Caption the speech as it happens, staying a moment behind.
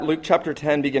Luke chapter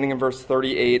 10, beginning in verse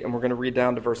 38, and we're going to read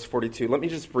down to verse 42. Let me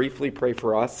just briefly pray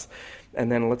for us,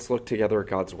 and then let's look together at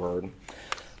God's word.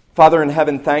 Father in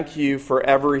heaven, thank you for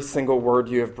every single word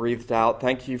you have breathed out.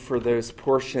 Thank you for those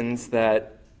portions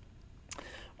that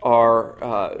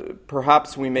are,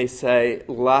 perhaps we may say,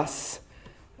 less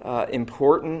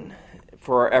important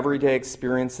for our everyday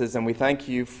experiences, and we thank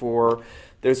you for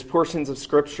those portions of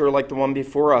Scripture like the one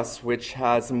before us, which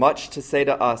has much to say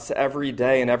to us every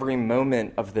day and every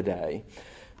moment of the day.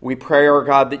 We pray, our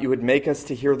God, that you would make us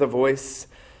to hear the voice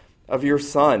of your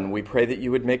Son. We pray that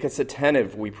you would make us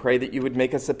attentive. We pray that you would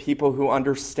make us a people who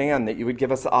understand, that you would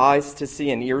give us eyes to see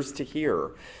and ears to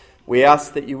hear. We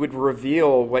ask that you would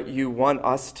reveal what you want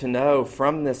us to know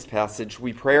from this passage.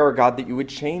 We pray, our God, that you would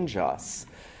change us,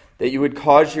 that you would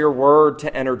cause your word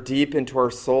to enter deep into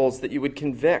our souls, that you would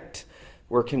convict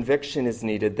where conviction is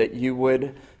needed, that you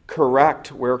would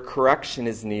correct where correction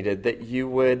is needed, that you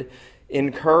would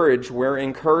encourage where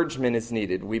encouragement is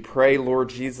needed. We pray, Lord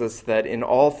Jesus, that in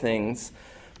all things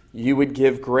you would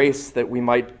give grace that we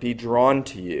might be drawn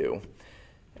to you,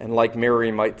 and like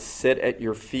Mary might sit at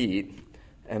your feet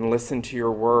and listen to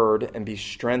your word and be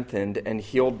strengthened and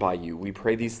healed by you. We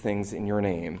pray these things in your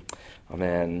name.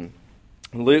 Amen.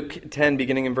 Luke 10,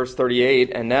 beginning in verse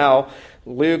 38, and now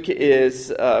Luke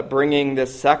is bringing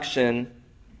this section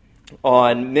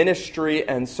on ministry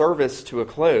and service to a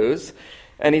close,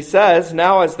 and he says,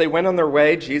 "Now as they went on their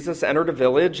way, Jesus entered a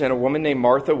village, and a woman named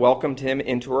Martha welcomed him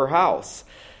into her house.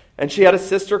 And she had a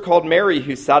sister called Mary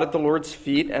who sat at the Lord's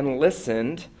feet and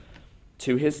listened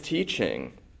to his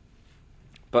teaching.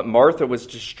 But Martha was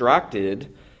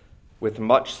distracted with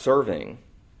much serving.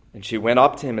 And she went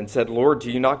up to him and said, 'Lord,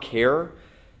 do you not care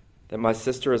that my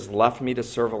sister has left me to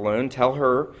serve alone? Tell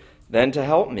her then to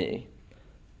help me.'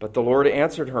 But the Lord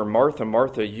answered her, 'Martha,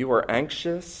 Martha, you are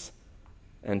anxious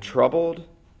and troubled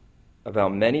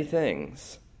about many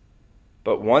things,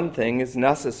 but one thing is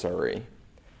necessary.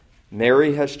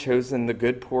 Mary has chosen the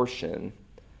good portion,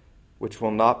 which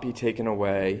will not be taken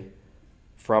away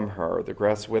from her.' The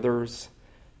grass withers,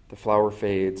 the flower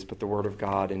fades, but the word of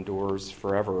God endures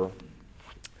forever."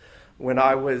 When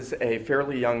I was a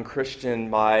fairly young Christian,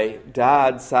 my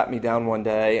dad sat me down one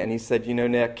day and he said, "You know,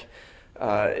 Nick,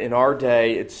 in our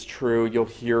day, it's true, you'll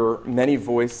hear many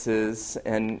voices,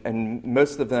 and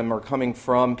most of them are coming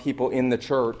from people in the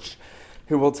church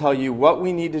who will tell you what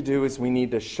we need to do is we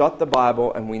need to shut the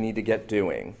Bible and we need to get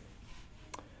doing."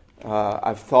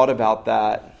 I've thought about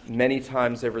that many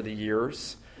times over the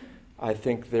years. I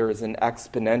think there is an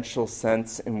exponential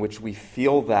sense in which we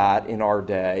feel that in our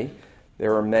day.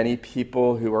 There are many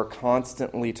people who are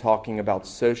constantly talking about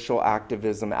social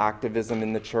activism, activism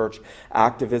in the church,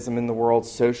 activism in the world,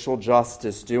 social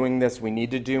justice, doing this. We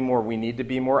need to do more. We need to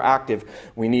be more active.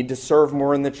 We need to serve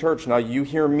more in the church. Now, you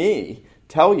hear me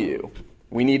tell you,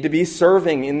 we need to be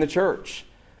serving in the church.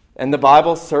 And the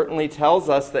Bible certainly tells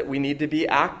us that we need to be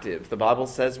active. The Bible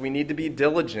says we need to be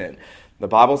diligent. The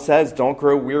Bible says, "Don't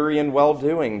grow weary in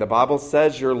well-doing." The Bible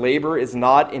says, "Your labor is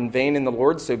not in vain in the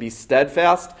Lord, so be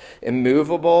steadfast,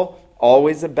 immovable,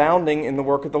 always abounding in the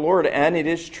work of the Lord." And it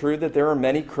is true that there are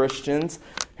many Christians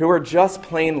who are just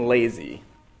plain lazy.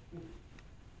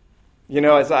 You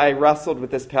know, as I wrestled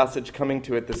with this passage coming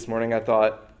to it this morning, I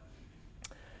thought,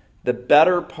 the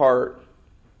better part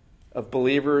of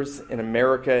believers in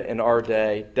America in our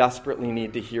day desperately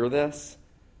need to hear this.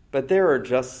 But there are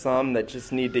just some that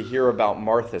just need to hear about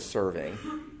Martha serving.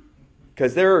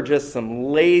 Because there are just some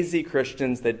lazy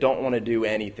Christians that don't want to do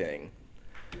anything.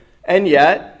 And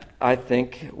yet, I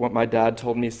think what my dad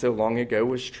told me so long ago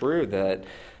was true, that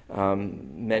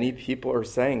many people are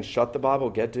saying, shut the Bible,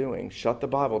 get doing. Shut the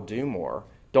Bible, do more.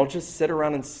 Don't just sit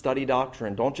around and study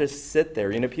doctrine. Don't just sit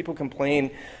there. You know, people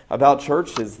complain about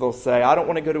churches. They'll say, "I don't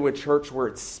want to go to a church where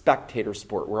it's spectator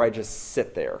sport, where I just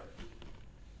sit there."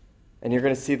 And you're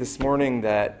going to see this morning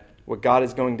that what God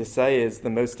is going to say is the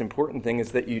most important thing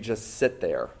is that you just sit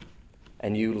there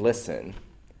and you listen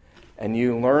and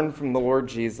you learn from the Lord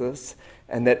Jesus,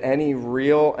 and that any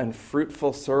real and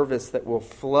fruitful service that will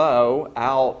flow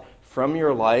out from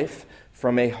your life,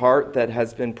 from a heart that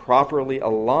has been properly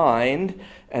aligned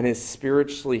and is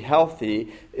spiritually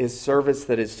healthy, is service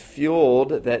that is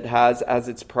fueled, that has as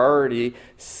its priority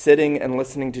sitting and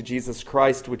listening to Jesus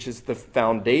Christ, which is the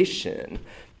foundation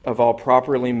of all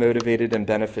properly motivated and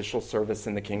beneficial service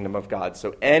in the kingdom of God.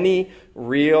 So any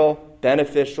real,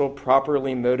 beneficial,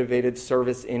 properly motivated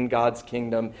service in God's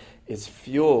kingdom is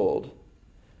fueled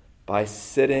by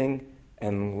sitting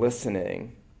and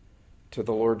listening to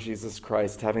the Lord Jesus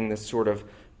Christ, having this sort of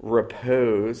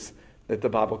repose that the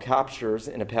Bible captures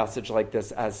in a passage like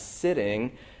this as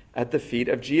sitting at the feet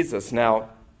of Jesus. Now,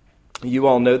 You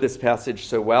all know this passage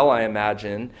so well, I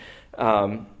imagine.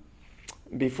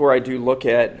 Before I do look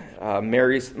at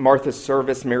Martha's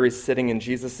service, Mary's sitting in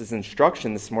Jesus'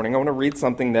 instruction this morning, I want to read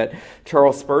something that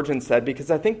Charles Spurgeon said,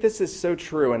 because I think this is so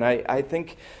true, and I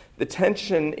think the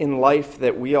tension in life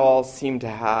that we all seem to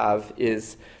have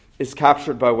is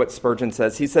captured by what Spurgeon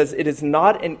says. He says, "It is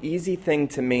not an easy thing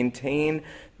to maintain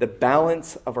the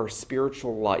balance of our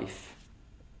spiritual life.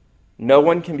 No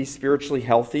one can be spiritually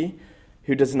healthy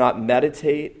who does not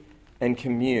meditate and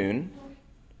commune.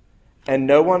 And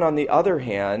no one, on the other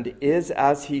hand, is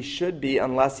as he should be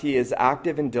unless he is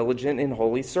active and diligent in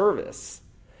holy service.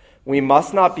 We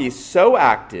must not be so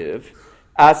active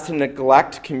as to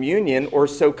neglect communion or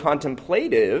so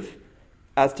contemplative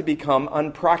as to become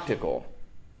unpractical."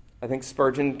 I think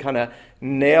Spurgeon kind of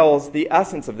nails the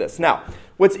essence of this. Now,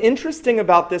 what's interesting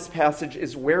about this passage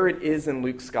is where it is in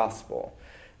Luke's gospel.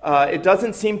 It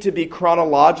doesn't seem to be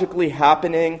chronologically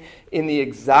happening in the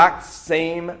exact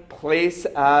same place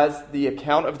as the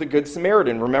account of the Good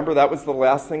Samaritan. Remember, that was the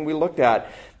last thing we looked at.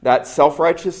 That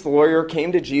self-righteous lawyer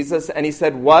came to Jesus and he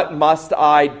said, "What must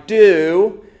I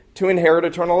do to inherit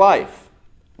eternal life?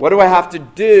 What do I have to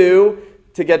do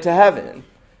to get to heaven?"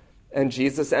 And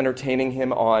Jesus, entertaining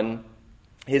him on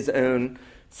his own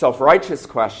self-righteous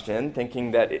question,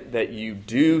 thinking that you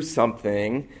do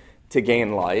something to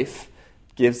gain life,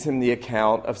 gives him the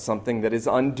account of something that is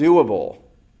undoable.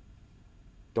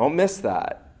 Don't miss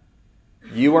that.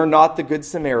 You are not the Good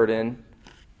Samaritan.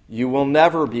 You will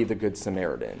never be the Good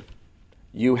Samaritan.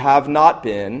 You have not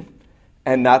been,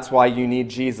 and that's why you need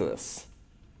Jesus.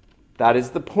 That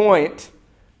is the point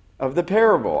of the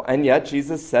parable. And yet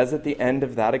Jesus says at the end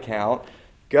of that account,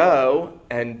 "Go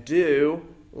and do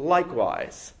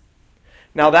likewise."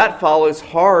 Now that follows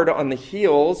hard on the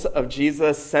heels of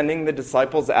Jesus sending the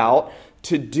disciples out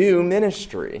to do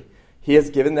ministry. He has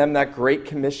given them that great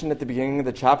commission at the beginning of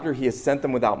the chapter. He has sent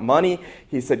them without money.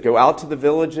 He said, "Go out to the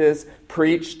villages,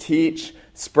 preach, teach,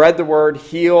 spread the word,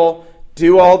 heal,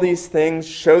 do all these things,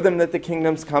 show them that the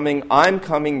kingdom's coming. I'm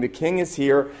coming, the king is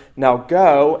here. Now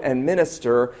go and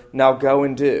minister. Now go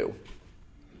and do."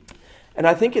 And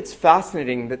I think it's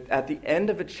fascinating that at the end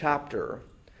of a chapter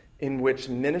in which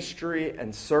ministry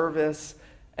and service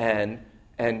and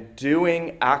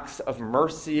doing acts of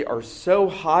mercy are so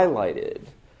highlighted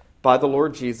by the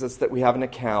Lord Jesus, that we have an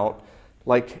account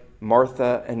like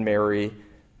Martha and Mary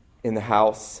in the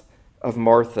house of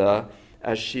Martha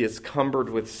as she is cumbered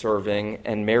with serving,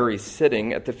 and Mary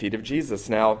sitting at the feet of Jesus.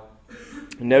 Now,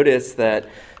 notice that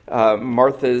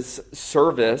Martha's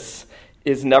service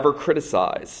is never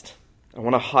criticized. I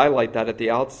want to highlight that at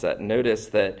the outset. Notice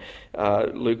that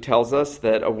Luke tells us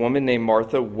that a woman named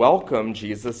Martha welcomed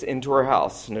Jesus into her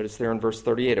house. Notice there in verse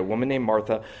 38, a woman named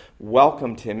Martha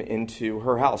welcomed him into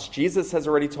her house. Jesus has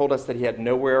already told us that he had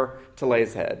nowhere to lay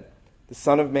his head. The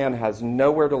Son of Man has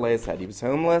nowhere to lay his head. He was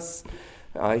homeless.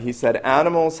 He said,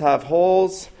 "Animals have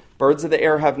holes, birds of the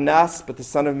air have nests, but the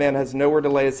Son of Man has nowhere to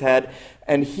lay his head."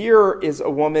 And here is a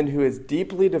woman who is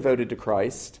deeply devoted to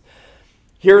Christ.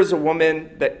 Here is a woman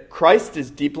that Christ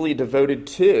is deeply devoted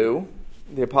to.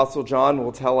 The Apostle John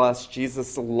will tell us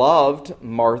Jesus loved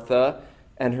Martha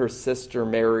and her sister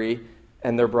Mary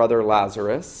and their brother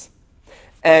Lazarus.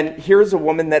 And here's a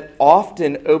woman that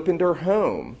often opened her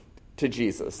home to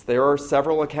Jesus. There are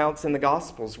several accounts in the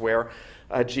Gospels where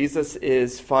Jesus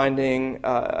is finding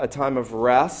a time of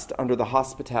rest under the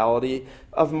hospitality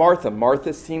of Martha.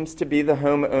 Martha seems to be the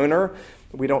homeowner.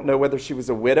 We don't know whether she was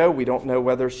a widow. We don't know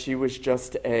whether she was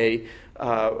just a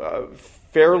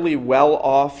fairly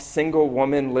well-off single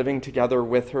woman living together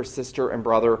with her sister and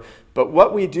brother. But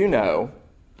what we do know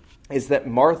is that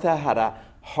Martha had a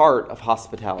heart of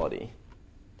hospitality.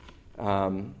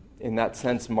 In that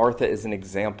sense, Martha is an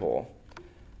example.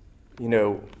 You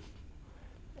know,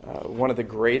 one of the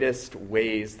greatest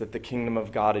ways that the kingdom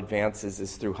of God advances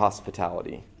is through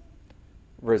hospitality.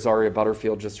 Rosaria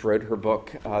Butterfield just wrote her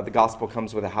book, The Gospel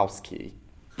Comes with a House Key.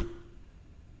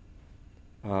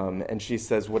 And she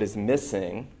says what is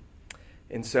missing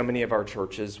in so many of our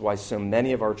churches, why so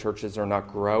many of our churches are not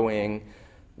growing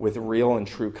with real and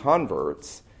true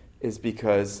converts, is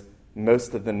because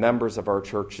most of the members of our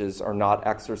churches are not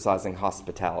exercising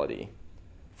hospitality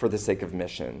for the sake of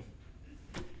mission.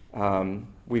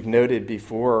 We've noted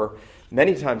before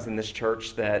many times in this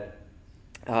church that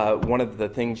one of the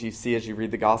things you see as you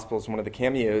read the Gospels, one of the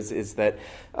cameos, is that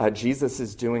Jesus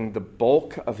is doing the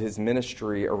bulk of his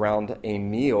ministry around a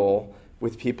meal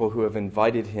with people who have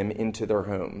invited him into their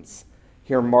homes.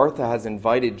 Here, Martha has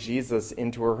invited Jesus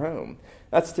into her home.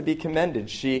 That's to be commended.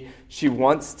 She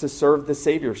wants to serve the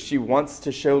Savior. She wants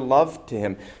to show love to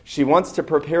him. She wants to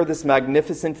prepare this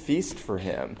magnificent feast for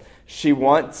him. She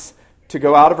wants to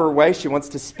go out of her way. She wants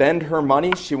to spend her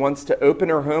money. She wants to open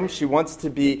her home. She wants to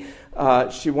be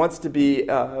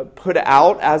put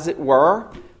out, as it were,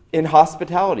 in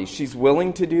hospitality. She's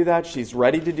willing to do that. She's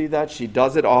ready to do that. She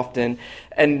does it often.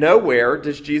 And nowhere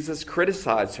does Jesus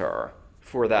criticize her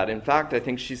for that. In fact, I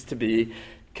think she's to be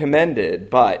commended.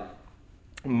 But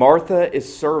Martha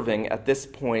is serving at this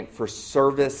point for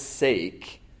service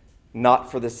sake,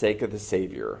 not for the sake of the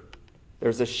Savior.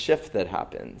 There's a shift that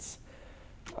happens.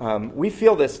 We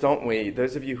feel this, don't we?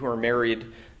 Those of you who are married,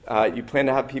 you plan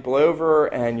to have people over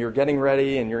and you're getting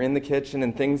ready and you're in the kitchen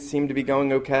and things seem to be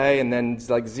going okay, and then it's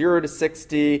like 0 to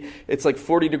 60, it's like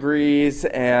 40 degrees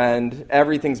and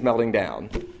everything's melting down.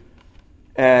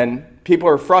 And people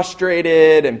are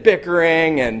frustrated and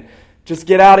bickering and just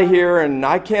get out of here and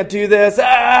I can't do this.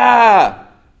 Ah!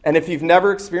 And if you've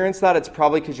never experienced that, it's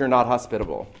probably because you're not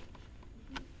hospitable.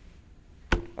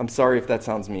 I'm sorry if that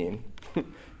sounds mean.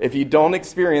 If you don't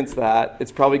experience that,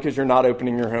 it's probably because you're not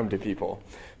opening your home to people.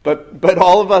 But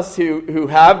all of us who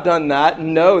have done that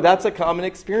know that's a common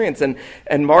experience.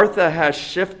 And Martha has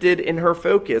shifted in her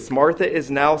focus. Martha is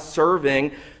now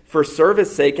serving for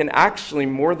service sake. And actually,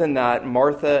 more than that,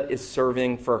 Martha is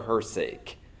serving for her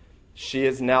sake. She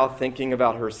is now thinking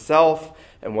about herself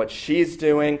and what she's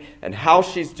doing and how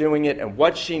she's doing it and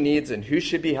what she needs and who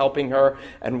should be helping her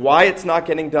and why it's not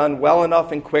getting done well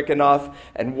enough and quick enough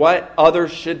and what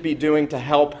others should be doing to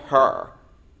help her.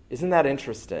 Isn't that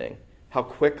interesting? How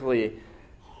quickly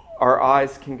our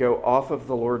eyes can go off of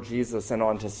the Lord Jesus and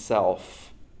onto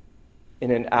self in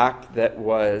an act that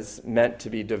was meant to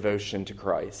be devotion to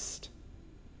Christ.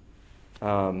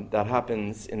 That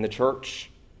happens in the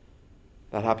church.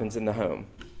 That happens in the home.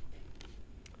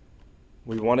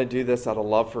 We want to do this out of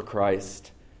love for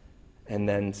Christ, and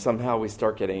then somehow we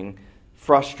start getting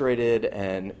frustrated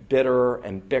and bitter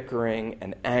and bickering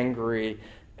and angry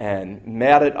and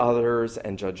mad at others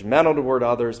and judgmental toward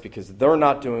others because they're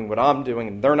not doing what I'm doing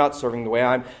and they're not serving the way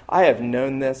I have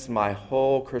known this my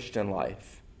whole Christian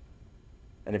life.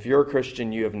 And if you're a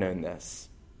Christian, you have known this.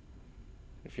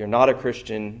 If you're not a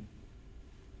Christian,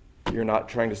 you're not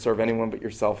trying to serve anyone but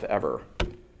yourself ever.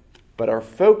 But our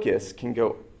focus can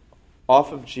go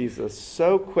off of Jesus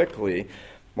so quickly,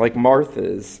 like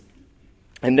Martha's.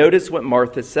 And notice what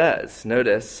Martha says.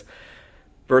 Notice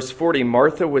verse 40,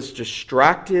 Martha was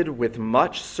distracted with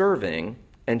much serving,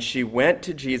 and she went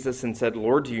to Jesus and said,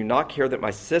 Lord, do you not care that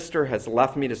my sister has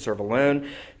left me to serve alone?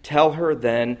 Tell her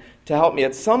then to help me.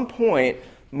 At some point,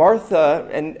 Martha,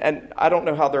 and I don't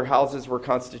know how their houses were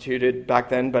constituted back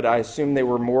then, but I assume they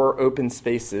were more open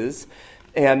spaces.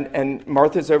 And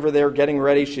Martha's over there getting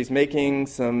ready. She's making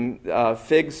some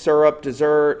fig syrup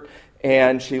dessert.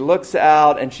 And she looks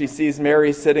out and she sees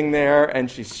Mary sitting there and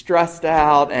she's stressed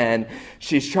out and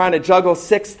she's trying to juggle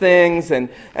 6 things. And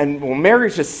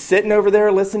Mary's just sitting over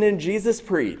there listening to Jesus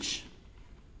preach.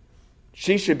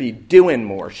 She should be doing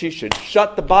more. She should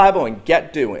shut the Bible and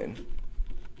get doing.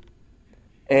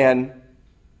 And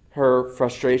her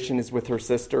frustration is with her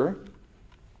sister.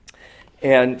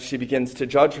 And she begins to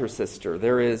judge her sister.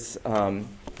 There is a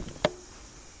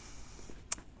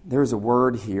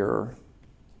word here.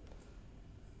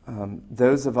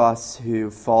 Those of us who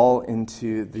fall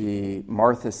into the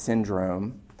Martha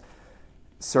syndrome,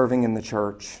 serving in the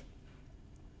church,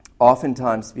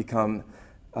 oftentimes become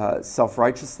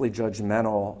self-righteously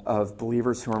judgmental of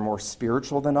believers who are more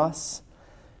spiritual than us,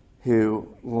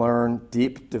 who learn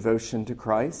deep devotion to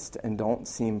Christ and don't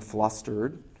seem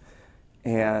flustered,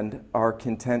 and are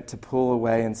content to pull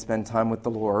away and spend time with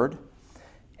the Lord.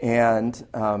 And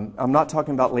I'm not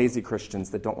talking about lazy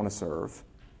Christians that don't want to serve.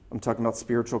 I'm talking about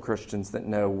spiritual Christians that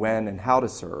know when and how to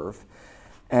serve.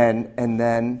 And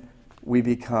then we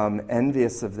become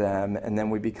envious of them, and then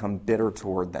we become bitter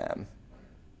toward them.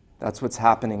 That's what's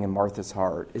happening in Martha's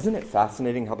heart. Isn't it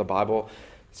fascinating how the Bible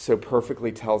so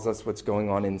perfectly tells us what's going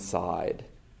on inside?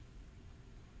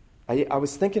 I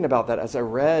was thinking about that as I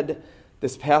read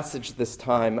this passage this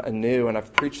time anew, and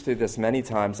I've preached through this many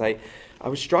times. I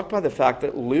was struck by the fact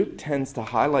that Luke tends to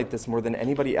highlight this more than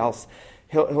anybody else.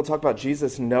 He'll talk about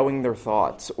Jesus knowing their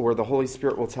thoughts, or the Holy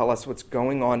Spirit will tell us what's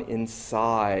going on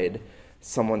inside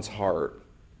someone's heart.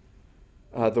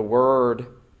 The word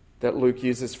that Luke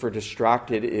uses for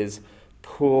distracted is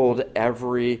pulled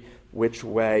every which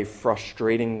way,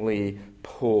 frustratingly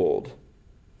pulled.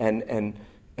 And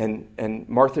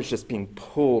Martha's just being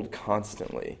pulled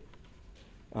constantly.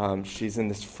 She's in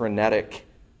this frenetic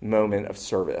moment of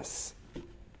service.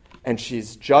 And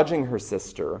she's judging her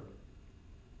sister.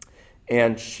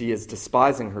 And she is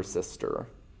despising her sister.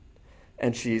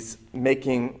 And she's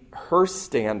making her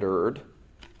standard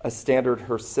a standard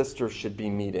her sister should be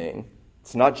meeting.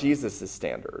 It's not Jesus'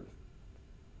 standard.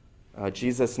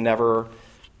 Jesus never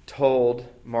told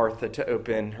Martha to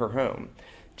open her home.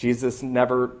 Jesus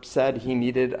never said he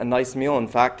needed a nice meal. In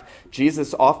fact,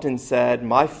 Jesus often said,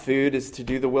 "My food is to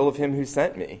do the will of him who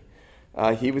sent me."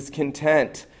 He was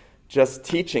content just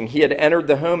teaching. He had entered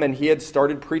the home and he had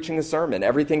started preaching a sermon.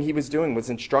 Everything he was doing was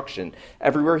instruction.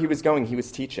 Everywhere he was going, he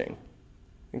was teaching.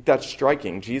 I think that's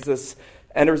striking. Jesus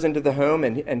enters into the home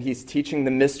and he's teaching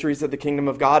the mysteries of the kingdom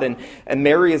of God. And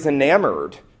Mary is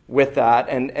enamored with that.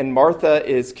 And Martha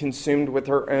is consumed with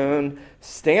her own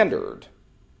standard.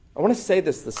 I want to say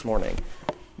this morning.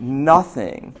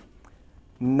 Nothing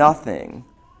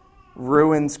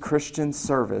ruins Christian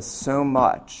service so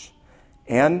much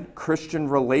and Christian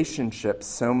relationships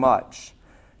so much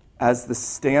as the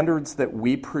standards that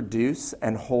we produce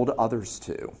and hold others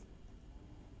to.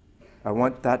 I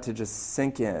want that to just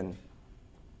sink in.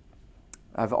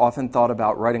 I've often thought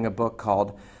about writing a book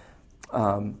called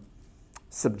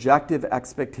Subjective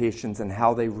Expectations and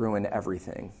How They Ruin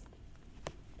Everything.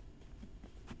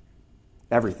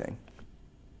 Everything.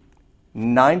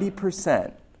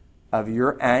 90% of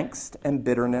your angst and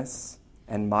bitterness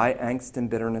and my angst and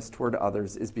bitterness toward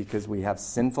others is because we have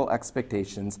sinful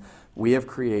expectations we have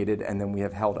created and then we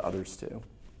have held others to.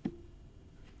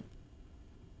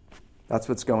 That's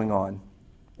what's going on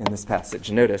in this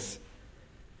passage. Notice,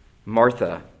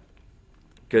 Martha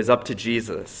goes up to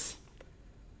Jesus.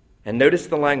 And notice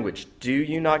the language. Do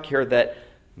you not care that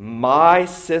my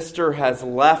sister has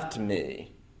left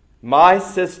me? My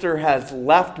sister has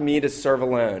left me to serve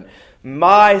alone.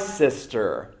 My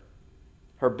sister.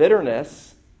 Her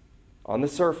bitterness, on the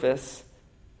surface,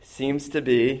 seems to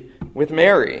be with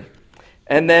Mary.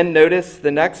 And then notice the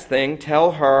next thing.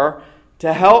 Tell her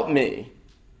to help me.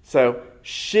 So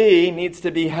she needs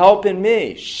to be helping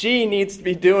me. She needs to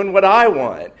be doing what I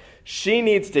want. She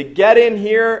needs to get in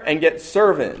here and get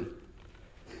serving.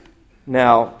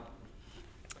 Now,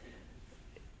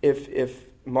 if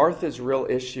Martha's real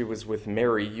issue was with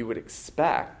Mary, you would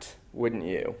expect, wouldn't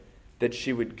you, that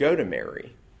she would go to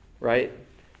Mary, right?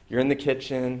 You're in the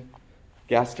kitchen,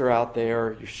 guests are out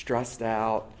there, you're stressed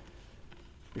out,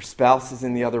 your spouse is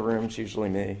in the other room, it's usually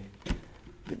me.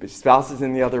 Your spouse is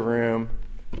in the other room,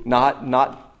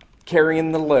 not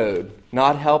carrying the load,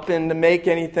 not helping to make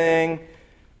anything,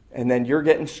 and then you're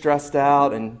getting stressed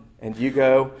out, and you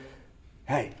go,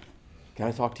 "Hey, can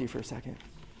I talk to you for a second?"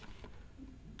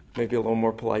 Maybe a little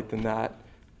more polite than that.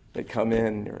 They come in,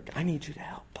 and you're like, "I need you to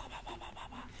help." Blah, blah, blah, blah, blah,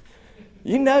 blah.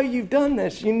 You know you've done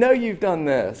this. You know you've done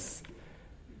this.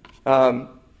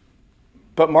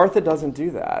 But Martha doesn't do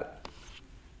that.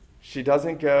 She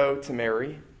doesn't go to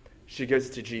Mary. She goes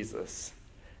to Jesus.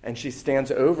 And she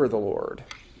stands over the Lord.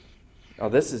 Now,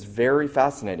 this is very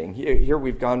fascinating. Here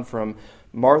we've gone from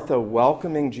Martha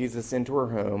welcoming Jesus into her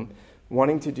home,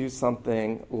 wanting to do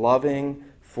something loving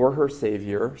for her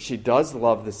Savior. She does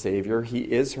love the Savior. He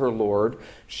is her Lord.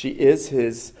 She is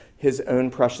his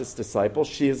own precious disciple.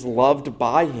 She is loved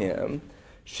by him.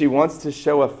 She wants to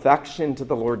show affection to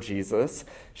the Lord Jesus.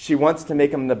 She wants to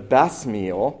make him the best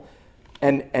meal.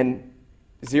 And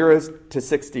 0 to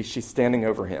 60, she's standing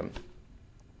over him.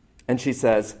 And she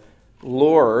says,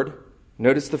 "Lord,"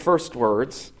 notice the first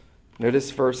words.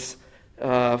 Notice verse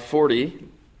 40.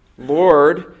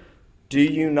 "Lord, do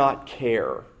you not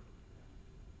care?"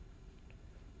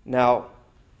 Now,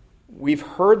 we've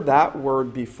heard that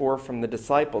word before from the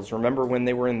disciples. Remember when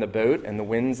they were in the boat and the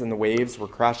winds and the waves were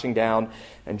crashing down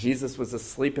and Jesus was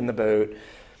asleep in the boat?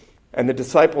 And the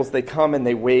disciples, they come and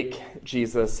they wake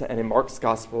Jesus. And in Mark's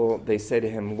gospel, they say to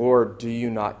him, "Lord, do you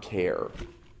not care?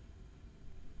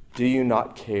 Do you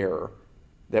not care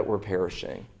that we're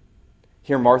perishing?"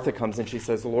 Here Martha comes and she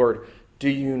says, "Lord, do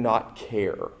you not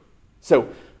care?" So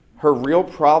her real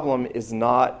problem is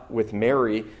not with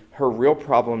Mary. Her real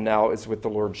problem now is with the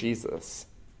Lord Jesus.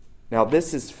 Now,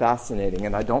 this is fascinating,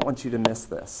 and I don't want you to miss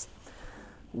this.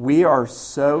 We are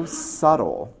so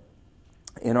subtle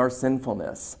in our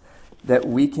sinfulness that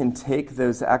we can take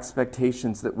those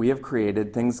expectations that we have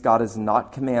created, things God has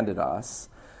not commanded us,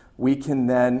 we can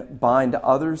then bind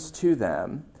others to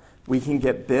them. We can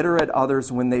get bitter at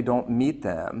others when they don't meet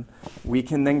them. We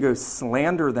can then go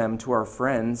slander them to our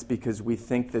friends because we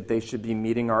think that they should be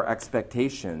meeting our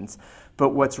expectations. But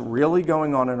what's really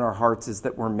going on in our hearts is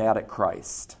that we're mad at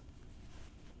Christ.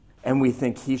 And we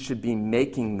think he should be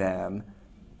making them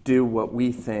do what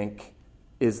we think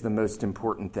is the most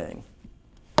important thing.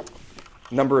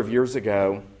 A number of years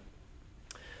ago,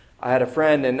 I had a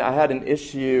friend and I had an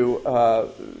issue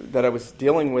that I was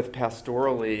dealing with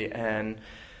pastorally, and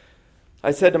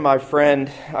I said to my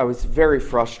friend, I was very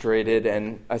frustrated,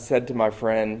 and I said to my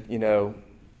friend,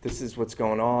 this is what's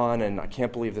going on, and I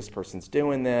can't believe this person's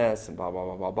doing this, and blah, blah,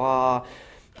 blah, blah, blah.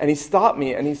 And he stopped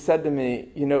me, and he said to me,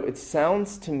 it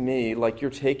sounds to me like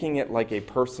you're taking it like a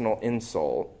personal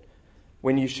insult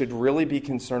when you should really be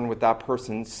concerned with that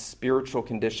person's spiritual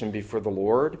condition before the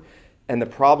Lord. And the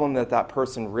problem that that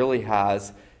person really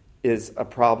has is a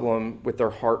problem with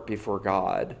their heart before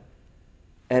God.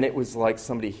 And it was like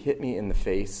somebody hit me in the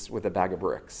face with a bag of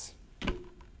bricks.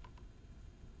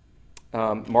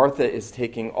 Martha is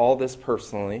taking all this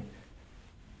personally.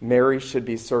 Mary should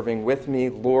be serving with me.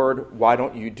 Lord, why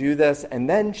don't you do this? And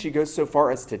then she goes so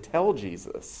far as to tell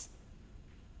Jesus.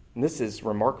 And this is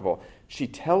remarkable. She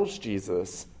tells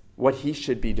Jesus what he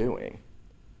should be doing.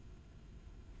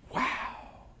 Wow.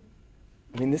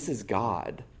 I mean, this is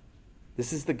God.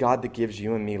 This is the God that gives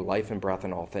you and me life and breath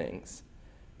in all things.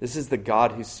 This is the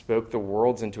God who spoke the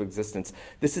worlds into existence.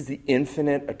 This is the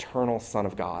infinite, eternal Son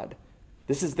of God.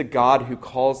 This is the God who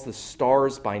calls the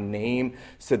stars by name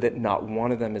so that not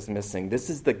one of them is missing. This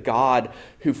is the God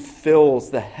who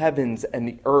fills the heavens and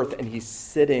the earth, and he's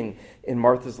sitting in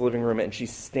Martha's living room, and she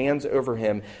stands over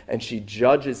him, and she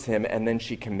judges him, and then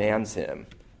she commands him,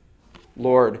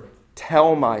 Lord,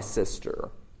 tell my sister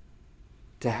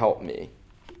to help me.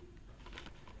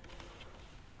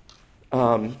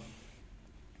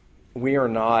 We are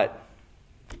not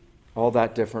all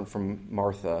that different from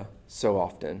Martha so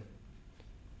often.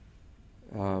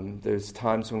 There's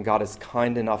times when God is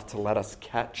kind enough to let us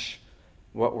catch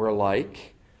what we're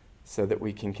like so that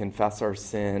we can confess our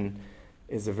sin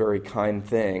is a very kind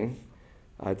thing.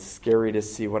 It's scary to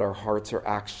see what our hearts are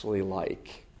actually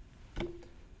like.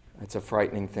 It's a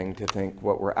frightening thing to think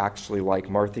what we're actually like.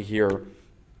 Martha here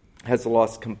has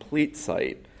lost complete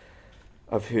sight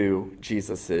of who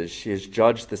Jesus is. She has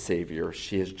judged the Savior.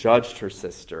 She has judged her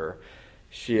sister.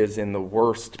 She is in the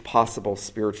worst possible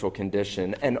spiritual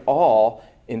condition, and all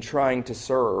in trying to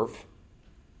serve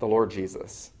the Lord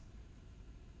Jesus.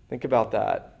 Think about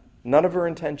that. None of her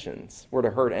intentions were to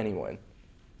hurt anyone.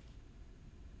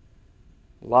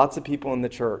 Lots of people in the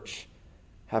church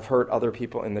have hurt other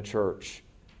people in the church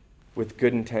with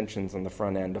good intentions on the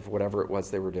front end of whatever it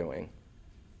was they were doing.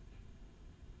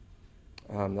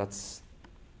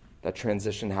 That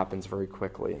transition happens very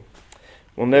quickly.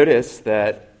 We'll notice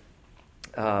that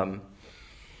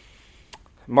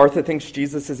Martha thinks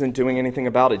Jesus isn't doing anything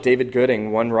about it. David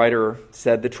Gooding, one writer,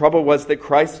 said, "The trouble was that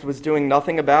Christ was doing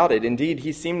nothing about it. Indeed,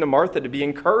 he seemed to Martha to be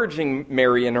encouraging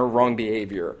Mary in her wrong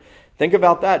behavior." Think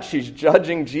about that. She's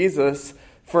judging Jesus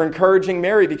for encouraging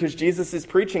Mary because Jesus is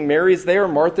preaching. Mary's there,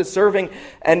 Martha's serving,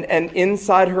 and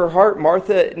inside her heart,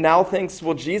 Martha now thinks,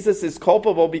 well, Jesus is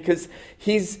culpable because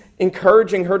he's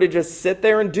encouraging her to just sit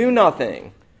there and do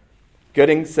nothing.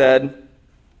 Gooding said,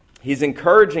 he's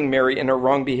encouraging Mary in her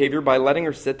wrong behavior by letting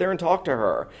her sit there and talk to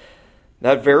her.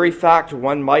 That very fact,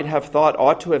 one might have thought,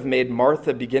 ought to have made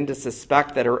Martha begin to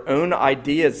suspect that her own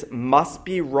ideas must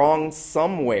be wrong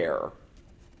somewhere.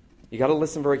 You got to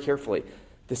listen very carefully.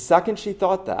 The second she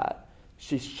thought that,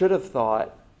 she should have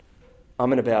thought,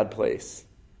 I'm in a bad place.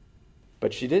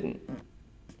 But she didn't.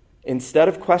 Instead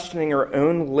of questioning her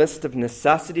own list of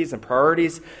necessities and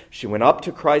priorities, she went up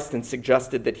to Christ and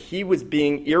suggested that he was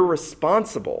being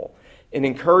irresponsible in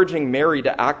encouraging Mary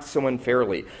to act so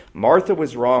unfairly. Martha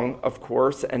was wrong, of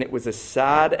course, and it was a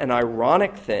sad and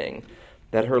ironic thing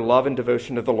that her love and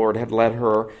devotion to the Lord had led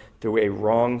her through a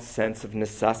wrong sense of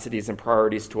necessities and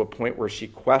priorities to a point where she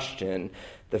questioned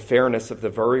the fairness of the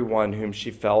very one whom she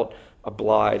felt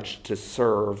obliged to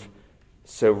serve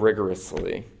so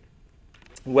rigorously.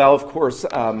 Well, of course,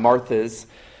 Martha's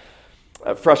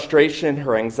frustration,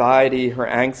 her anxiety, her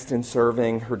angst in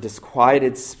serving, her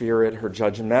disquieted spirit, her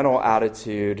judgmental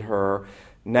attitude, her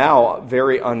now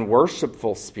very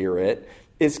unworshipful spirit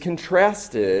is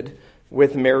contrasted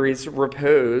with Mary's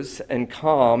repose and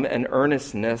calm and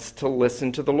earnestness to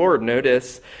listen to the Lord.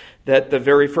 Notice that the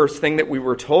very first thing that we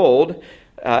were told,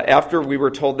 after we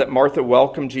were told that Martha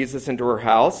welcomed Jesus into her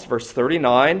house, verse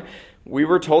 39, we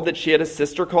were told that she had a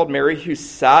sister called Mary who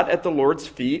sat at the Lord's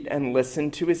feet and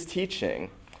listened to his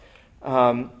teaching.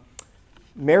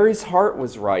 Mary's heart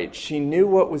was right. She knew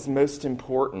what was most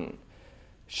important.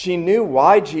 She knew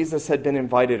why Jesus had been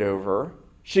invited over.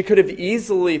 She could have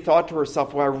easily thought to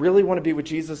herself, well, I really want to be with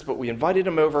Jesus, but we invited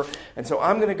him over, and so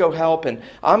I'm going to go help, and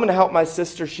I'm going to help my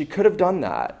sister. She could have done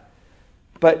that.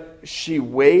 But she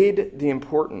weighed the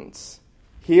importance.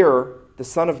 Here, the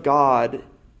Son of God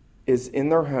is in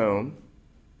their home,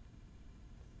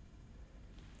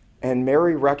 and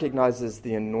Mary recognizes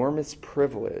the enormous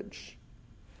privilege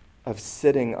of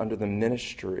sitting under the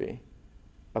ministry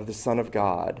of the Son of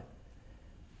God,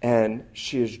 and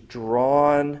she is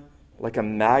drawn like a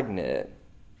magnet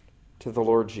to the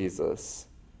Lord Jesus,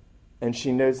 and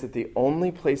she knows that the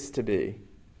only place to be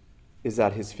is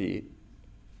at his feet,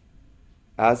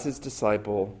 as his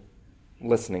disciple,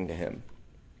 listening to him.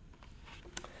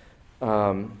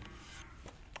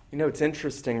 It's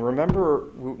interesting. Remember,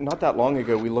 not that long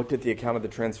ago, we looked at the account of the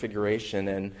Transfiguration,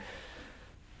 and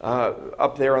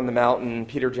up there on the mountain,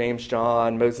 Peter, James,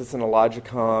 John, Moses and Elijah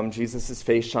come. Jesus'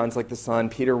 face shines like the sun.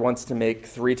 Peter wants to make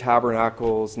 3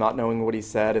 tabernacles, not knowing what he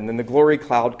said. And then the glory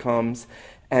cloud comes,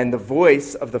 and the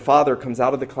voice of the Father comes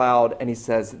out of the cloud, and he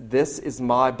says, "This is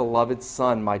my beloved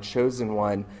Son, my chosen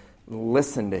one.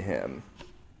 Listen to him."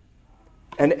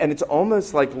 And it's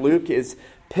almost like Luke is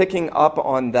picking up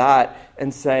on that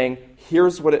and saying,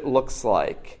 here's what it looks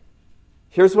like.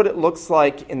 Here's what it looks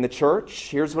like in the church.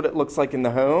 Here's what it looks like in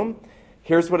the home.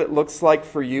 Here's what it looks like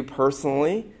for you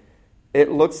personally.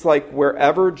 It looks like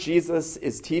wherever Jesus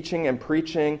is teaching and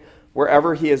preaching,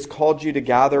 wherever he has called you to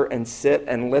gather and sit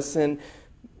and listen,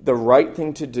 the right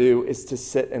thing to do is to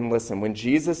sit and listen. When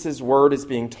Jesus' word is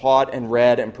being taught and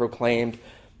read and proclaimed,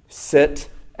 sit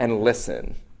and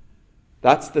listen.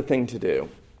 That's the thing to do.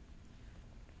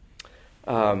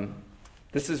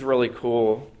 This is really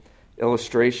cool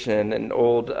illustration. An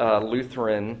old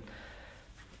Lutheran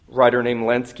writer named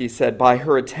Lenski said, "By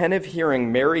her attentive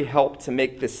hearing, Mary helped to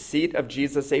make the seat of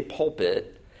Jesus a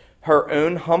pulpit, her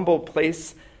own humble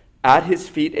place at his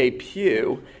feet a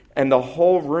pew, and the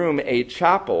whole room a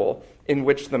chapel in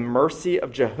which the mercy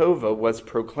of Jehovah was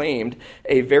proclaimed,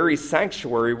 a very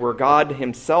sanctuary where God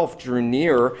himself drew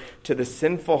near to the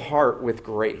sinful heart with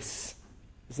grace."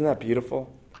 Isn't that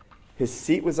beautiful? His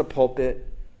seat was a pulpit,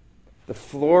 the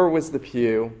floor was the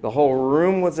pew, the whole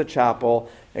room was a chapel,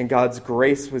 and God's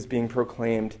grace was being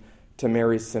proclaimed to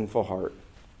Mary's sinful heart.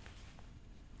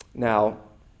 Now,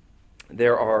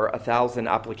 there are 1,000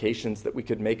 applications that we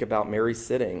could make about Mary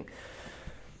sitting.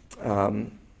 I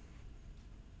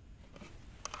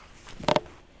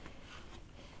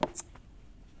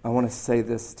want to say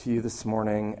this to you this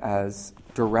morning as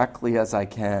directly as I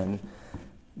can.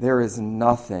 There is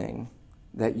nothing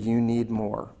that you need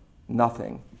more,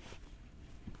 nothing,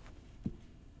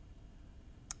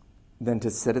 than to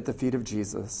sit at the feet of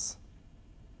Jesus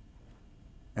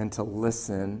and to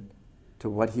listen to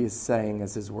what he is saying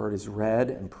as his word is read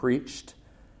and preached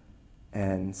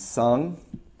and sung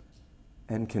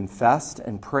and confessed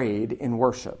and prayed in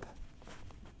worship.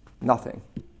 Nothing.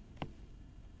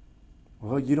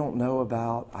 Well, you don't know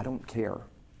about, I don't care.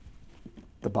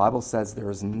 The Bible says there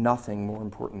is nothing more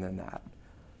important than that.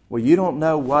 Well, you don't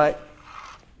know what?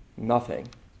 Nothing.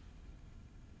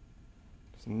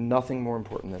 There's nothing more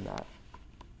important than that.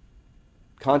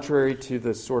 Contrary to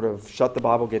the sort of shut the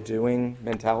Bible, get doing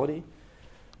mentality,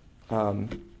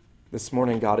 this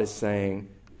morning God is saying,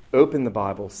 open the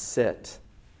Bible, sit,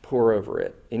 pore over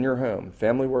it, in your home,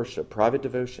 family worship, private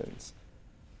devotions.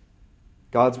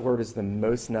 God's word is the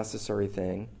most necessary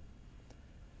thing.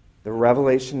 The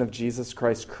revelation of Jesus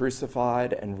Christ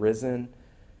crucified and risen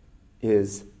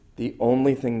is the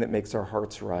only thing that makes our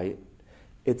hearts right.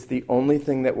 It's the only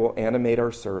thing that will animate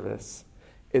our service.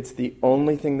 It's the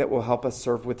only thing that will help us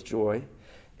serve with joy.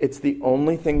 It's the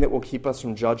only thing that will keep us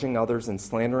from judging others and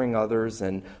slandering others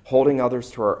and holding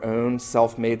others to our own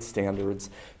self-made standards.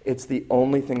 It's the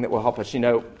only thing that will help us.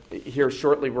 Here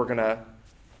shortly we're going to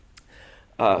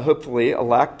hopefully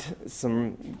elect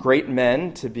some great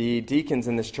men to be deacons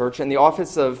in this church. And the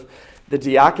office of the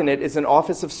diaconate is an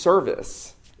office of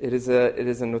service. It is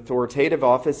an authoritative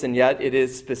office, and yet it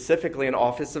is specifically an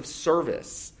office of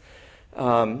service.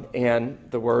 And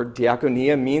the word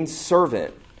diakonia means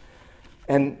servant.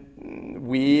 And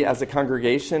we, as a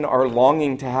congregation, are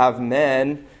longing to have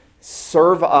men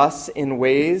serve us in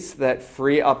ways that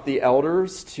free up the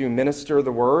elders to minister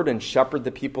the word and shepherd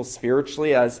the people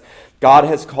spiritually as God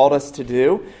has called us to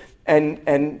do.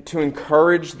 And to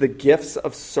encourage the gifts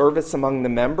of service among the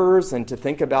members and to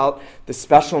think about the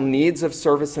special needs of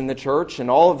service in the church and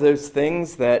all of those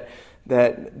things that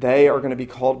they are going to be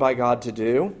called by God to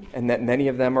do and that many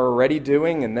of them are already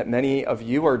doing and that many of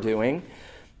you are doing.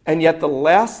 And yet the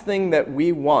last thing that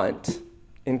we want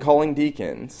in calling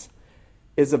deacons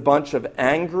is a bunch of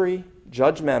angry,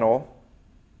 judgmental,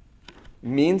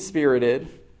 mean-spirited,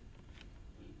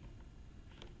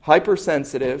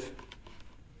 hypersensitive.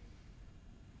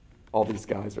 All these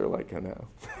guys are like, I know.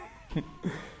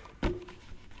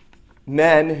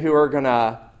 Men who are going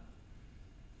to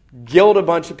guilt a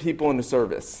bunch of people into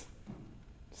service.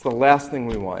 It's the last thing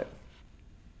we want.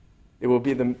 It will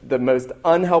be the most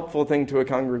unhelpful thing to a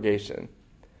congregation.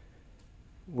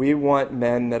 We want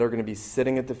men that are going to be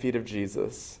sitting at the feet of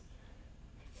Jesus,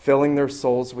 filling their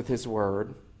souls with his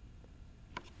word,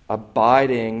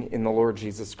 abiding in the Lord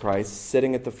Jesus Christ,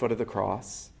 sitting at the foot of the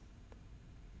cross,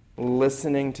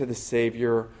 listening to the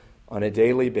Savior on a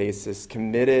daily basis,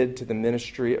 committed to the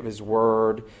ministry of his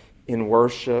word in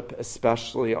worship,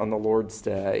 especially on the Lord's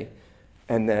Day,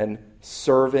 and then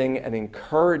serving and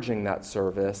encouraging that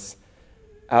service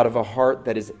out of a heart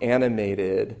that is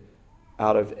animated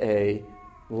out of a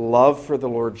love for the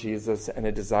Lord Jesus and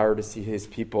a desire to see his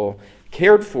people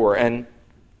cared for. And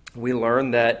we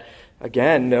learn that,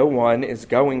 again, no one is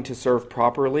going to serve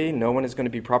properly, no one is going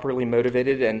to be properly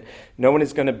motivated, and no one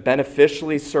is going to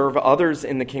beneficially serve others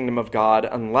in the kingdom of God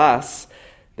unless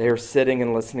they are sitting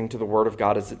and listening to the Word of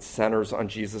God as it centers on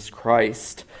Jesus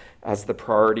Christ as the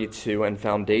priority to and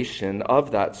foundation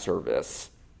of that service.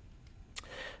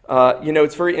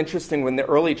 It's very interesting when the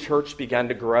early church began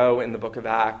to grow in the book of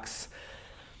Acts.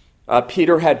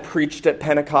 Peter had preached at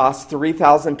Pentecost,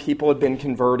 3,000 people had been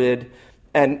converted,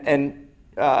 and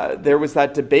there was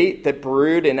that debate that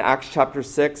brewed in Acts chapter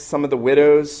 6. Some of the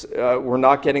widows were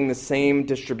not getting the same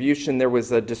distribution. There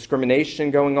was a discrimination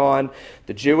going on.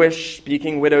 The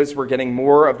Jewish-speaking widows were getting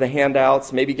more of the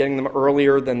handouts, maybe getting them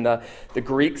earlier than the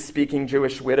Greek-speaking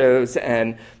Jewish widows.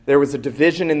 And there was a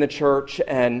division in the church,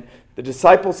 and the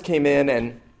disciples came in,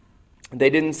 and they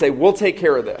didn't say, we'll take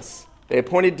care of this. They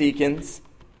appointed deacons,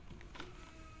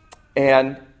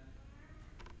 and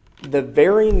the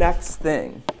very next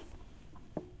thing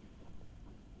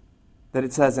that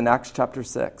it says in Acts chapter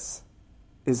 6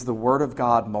 is the word of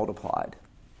God multiplied.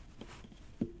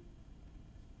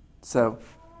 So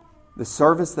the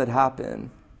service that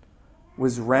happened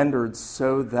was rendered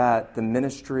so that the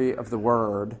ministry of the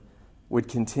word would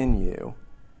continue,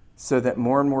 so that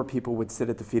more and more people would sit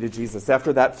at the feet of Jesus.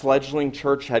 After that fledgling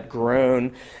church had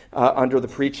grown under the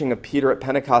preaching of Peter at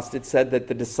Pentecost, it said that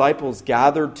the disciples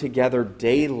gathered together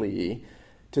daily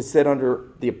to sit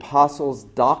under the apostles'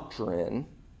 doctrine,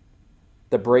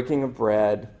 the breaking of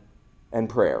bread, and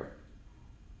prayer.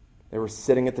 They were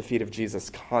sitting at the feet of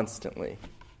Jesus constantly.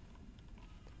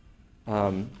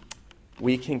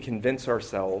 We can convince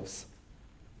ourselves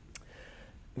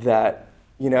that,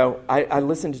 I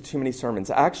listened to too many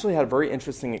sermons. I actually had a very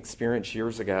interesting experience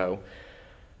years ago.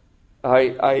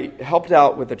 I helped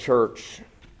out with a church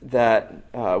that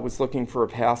was looking for a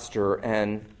pastor,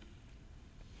 and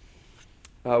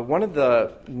one of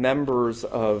the members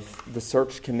of the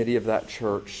search committee of that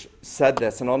church said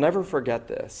this, and I'll never forget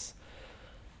this.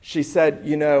 She said,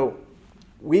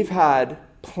 we've had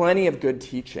plenty of good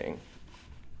teaching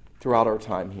throughout our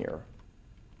time here.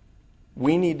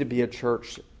 We need to be a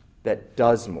church that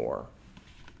does more.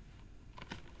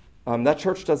 That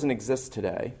church doesn't exist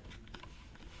today.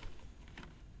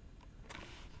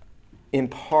 In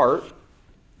part,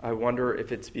 I wonder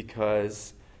if it's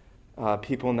because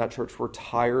people in that church were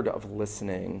tired of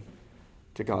listening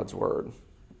to God's word.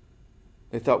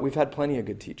 They thought, we've had plenty of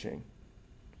good teaching.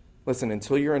 Listen,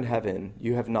 until you're in heaven,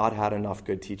 you have not had enough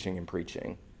good teaching and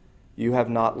preaching. You have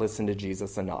not listened to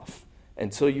Jesus enough.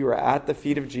 Until you are at the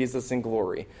feet of Jesus in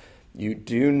glory, you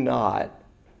do not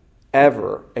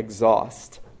ever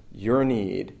exhaust your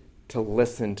need to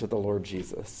listen to the Lord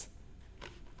Jesus.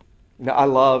 Now, I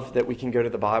love that we can go to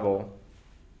the Bible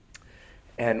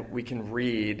and we can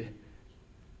read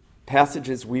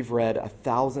passages we've read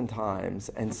 1,000 times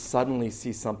and suddenly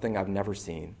see something I've never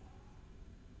seen.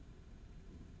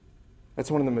 That's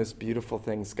one of the most beautiful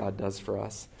things God does for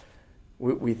us.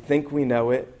 We think we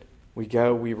know it. We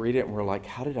go, we read it, and we're like,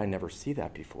 how did I never see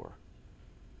that before?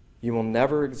 You will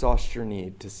never exhaust your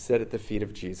need to sit at the feet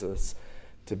of Jesus,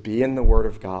 to be in the Word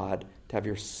of God, to have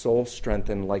your soul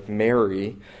strengthened like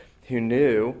Mary, who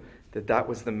knew that that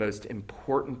was the most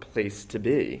important place to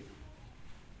be.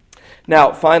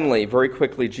 Now, finally, very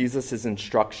quickly, Jesus'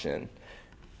 instruction.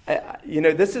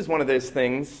 This is one of those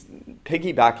things,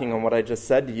 piggybacking on what I just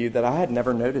said to you, that I had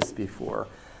never noticed before.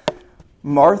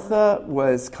 Martha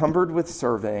was cumbered with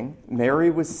serving. Mary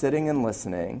was sitting and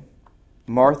listening.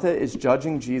 Martha is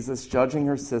judging Jesus, judging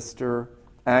her sister,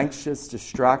 anxious,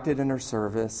 distracted in her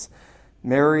service.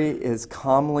 Mary is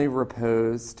calmly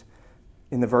reposed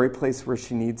in the very place where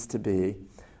she needs to be.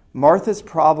 Martha's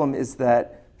problem is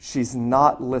that she's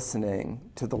not listening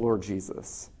to the Lord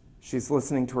Jesus. She's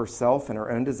listening to herself and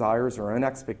her own desires, her own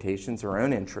expectations, her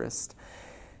own interest.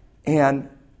 And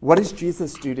what does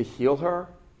Jesus do to heal her?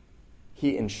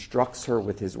 He instructs her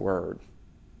with his word.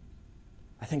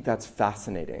 I think that's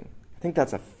fascinating. I think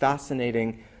that's a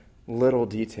fascinating little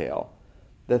detail.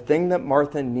 The thing that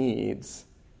Martha needs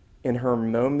in her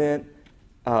moment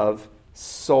of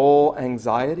soul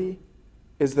anxiety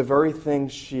is the very thing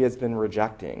she has been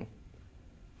rejecting.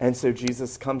 And so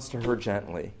Jesus comes to her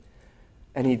gently.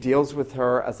 And he deals with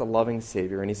her as a loving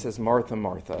Savior. And he says, Martha,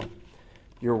 Martha,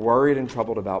 you're worried and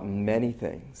troubled about many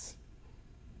things.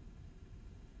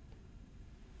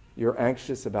 You're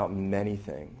anxious about many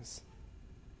things.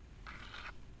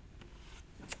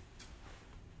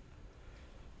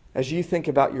 As you think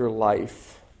about your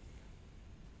life,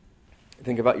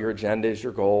 think about your agendas,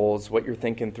 your goals, what you're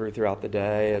thinking throughout the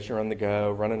day as you're on the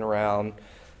go, running around.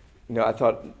 I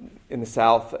thought in the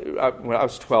South, when I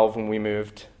was 12 when we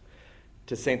moved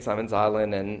to St. Simon's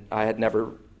Island, and I had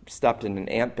never stepped in an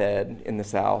ant bed in the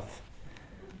South.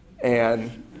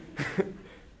 And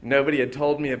nobody had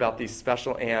told me about these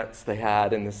special ants they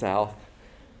had in the South.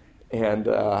 And,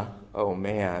 oh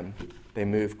man, they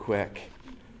move quick.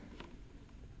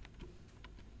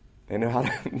 They know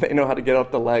how to get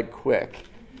up the leg quick.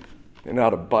 They know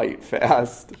how to bite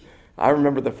fast. I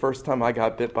remember the first time I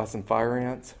got bit by some fire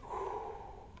ants.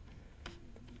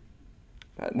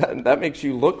 That makes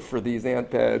you look for these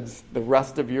ant beds the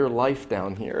rest of your life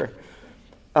down here.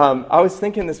 I was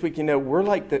thinking this week, we're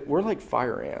like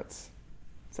fire ants.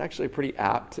 It's actually a pretty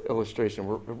apt illustration.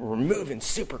 We're moving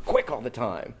super quick all the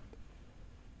time.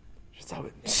 Just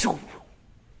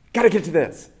got to get to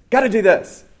this. Got to do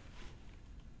this.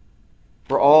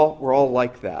 We're all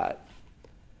like that,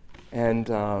 and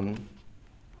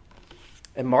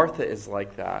Martha is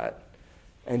like that.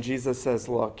 And Jesus says,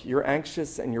 look, you're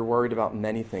anxious and you're worried about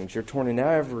many things. You're torn in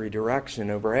every direction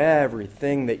over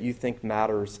everything that you think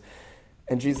matters.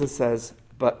 And Jesus says,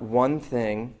 but one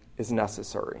thing is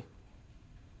necessary.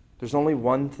 There's only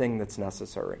one thing that's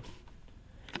necessary.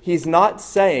 He's not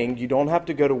saying you don't have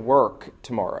to go to work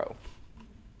tomorrow.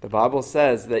 The Bible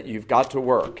says that you've got to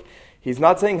work. He's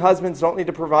not saying husbands don't need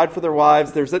to provide for their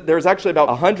wives. There's actually about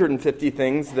 150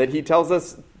 things that he tells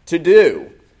us to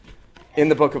do in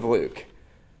the book of Luke.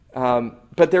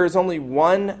 But there is only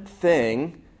one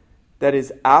thing that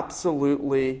is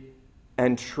absolutely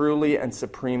and truly and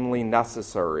supremely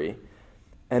necessary,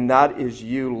 and that is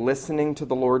you listening to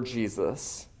the Lord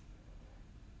Jesus,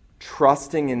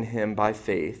 trusting in him by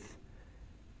faith,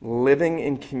 living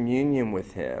in communion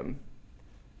with him,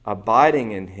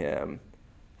 abiding in him,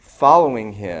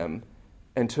 following him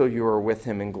until you are with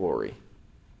him in glory.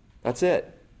 That's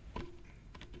it.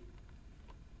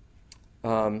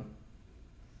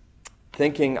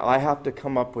 Thinking I have to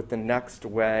come up with the next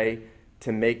way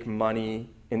to make money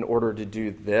in order to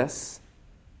do this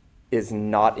is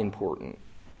not important.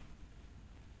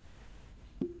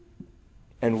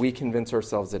 And we convince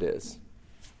ourselves it is.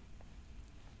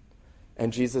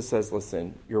 And Jesus says,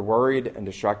 listen, you're worried and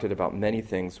distracted about many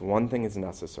things. One thing is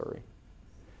necessary.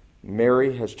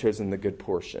 Mary has chosen the good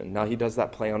portion. Now he does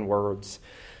that play on words.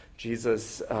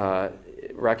 Jesus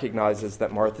recognizes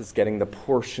that Martha's getting the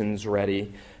portions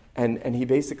ready. And he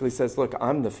basically says, look,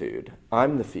 I'm the food.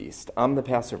 I'm the feast. I'm the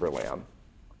Passover lamb.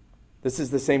 This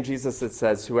is the same Jesus that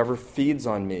says, whoever feeds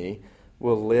on me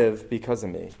will live because of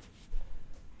me.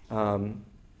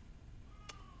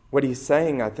 What he's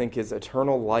saying, I think, is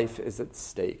eternal life is at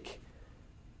stake.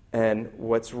 And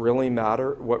what really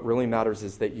matters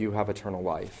is that you have eternal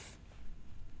life.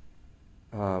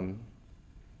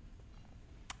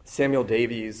 Samuel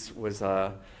Davies was,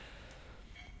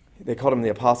 they called him the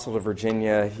Apostle of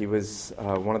Virginia. He was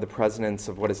one of the presidents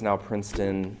of what is now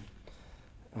Princeton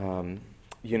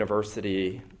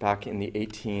University back in the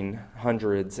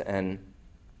 1800s. And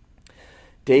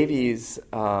Davies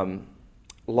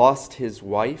lost his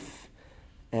wife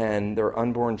and their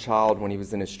unborn child when he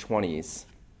was in his 20s.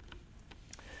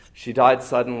 She died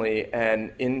suddenly,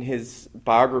 and in his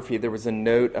biography there was a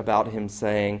note about him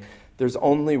saying, there's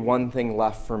only one thing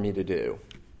left for me to do,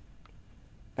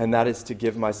 and that is to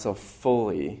give myself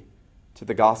fully to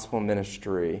the gospel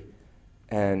ministry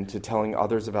and to telling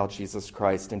others about Jesus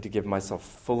Christ and to give myself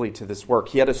fully to this work.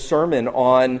 He had a sermon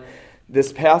on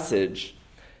this passage,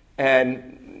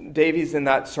 and Davies in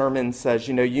that sermon says,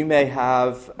 you may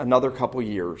have another couple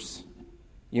years.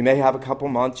 You may have a couple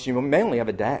months. You may only have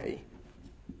a day.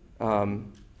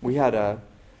 We had a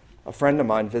friend of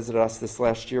mine visit us this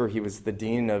last year. He was the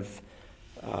dean of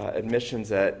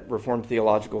admissions at Reformed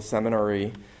Theological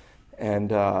Seminary,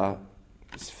 and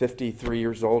he's 53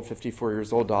 years old, 54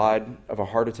 years old, died of a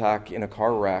heart attack in a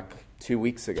car wreck 2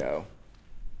 weeks ago.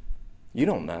 You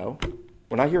don't know.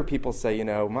 When I hear people say,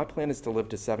 my plan is to live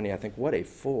to 70, I think, what a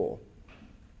fool.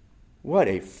 What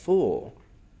a fool.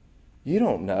 You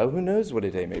don't know. Who knows what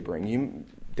a day may bring?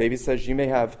 David says you may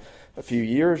have a few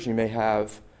years, you may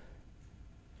have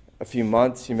a few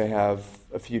months, you may have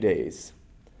a few days.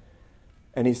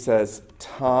 And he says,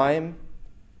 time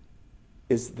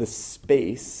is the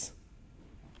space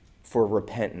for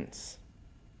repentance.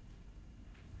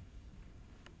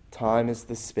 Time is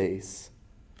the space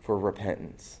for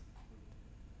repentance.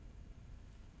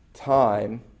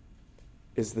 Time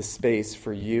is the space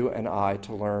for you and I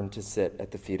to learn to sit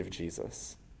at the feet of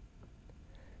Jesus.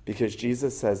 Because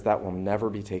Jesus says that will never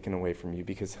be taken away from you,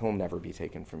 because he'll never be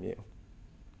taken from you.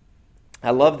 I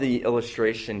love the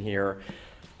illustration here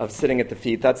of sitting at the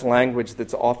feet. That's language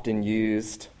that's often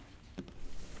used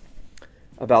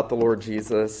about the Lord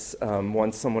Jesus.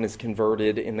 Once someone is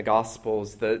converted in the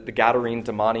Gospels, the Gadarene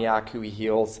demoniac who he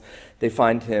heals, they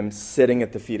find him sitting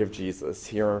at the feet of Jesus.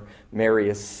 Here, Mary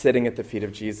is sitting at the feet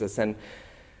of Jesus. And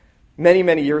many,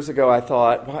 many years ago, I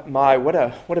thought,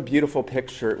 what a beautiful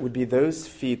picture. It would be those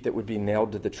feet that would be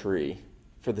nailed to the tree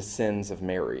for the sins of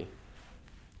Mary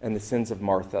and the sins of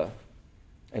Martha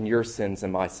and your sins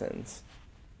and my sins.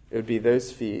 It would be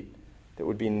those feet that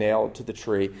would be nailed to the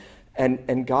tree.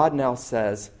 And God now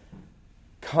says,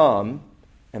 come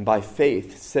and by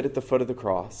faith sit at the foot of the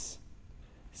cross.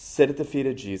 Sit at the feet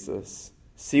of Jesus.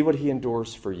 See what he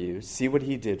endures for you. See what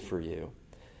he did for you.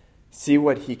 See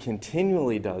what he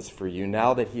continually does for you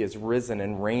now that he is risen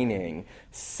and reigning,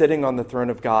 sitting on the throne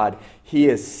of God. He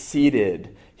is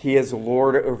seated. He is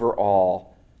Lord over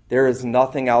all. There is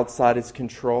nothing outside his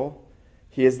control.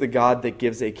 He is the God that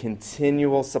gives a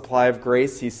continual supply of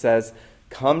grace. He says,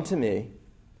 come to me,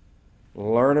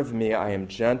 learn of me. I am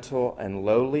gentle and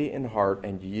lowly in heart,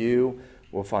 and you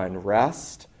will find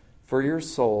rest for your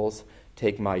souls.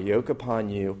 Take my yoke upon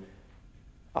you.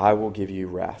 I will give you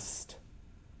rest.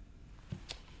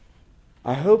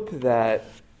 I hope that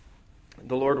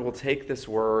the Lord will take this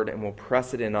word and will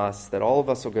press it in us, that all of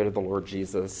us will go to the Lord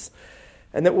Jesus,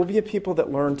 and that we'll be a people that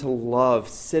learn to love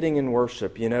sitting in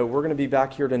worship. You know, we're going to be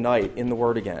back here tonight in the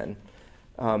Word again.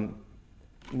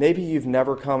 Maybe you've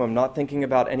never come. I'm not thinking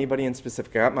about anybody in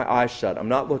specific. I got my eyes shut. I'm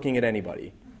not looking at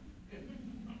anybody.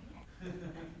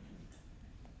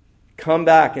 Come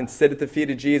back and sit at the feet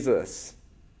of Jesus.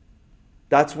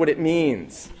 That's what it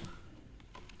means.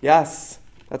 Yes,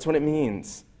 that's what it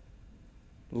means.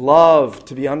 Love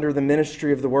to be under the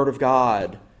ministry of the Word of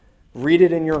God. Read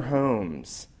it in your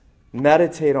homes.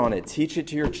 Meditate on it. Teach it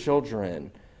to your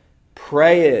children.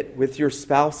 Pray it with your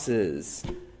spouses.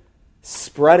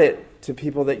 Spread it to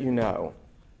people that you know.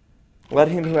 Let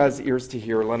him who has ears to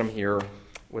hear, let him hear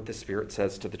what the Spirit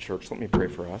says to the church. Let me pray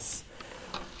for us.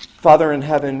 Father in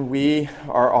heaven, we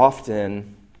are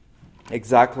often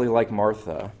exactly like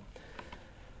Martha.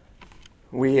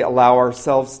 We allow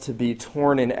ourselves to be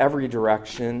torn in every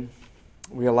direction.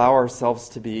 We allow ourselves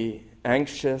to be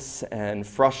anxious and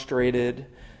frustrated.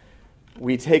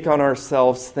 We take on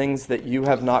ourselves things that you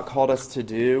have not called us to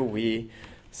do. We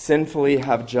sinfully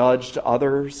have judged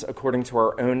others according to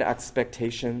our own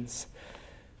expectations.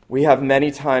 We have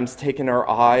many times taken our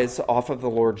eyes off of the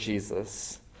Lord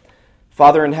Jesus.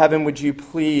 Father in heaven, would you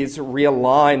please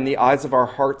realign the eyes of our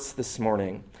hearts this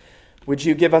morning? Would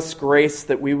you give us grace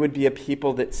that we would be a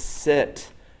people that sit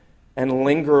and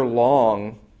linger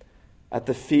long at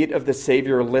the feet of the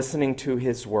Savior, listening to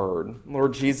his word?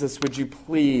 Lord Jesus, would you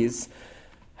please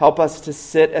help us to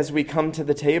sit as we come to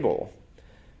the table?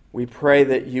 We pray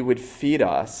that you would feed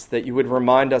us, that you would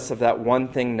remind us of that one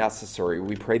thing necessary.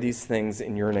 We pray these things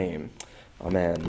in your name. Amen.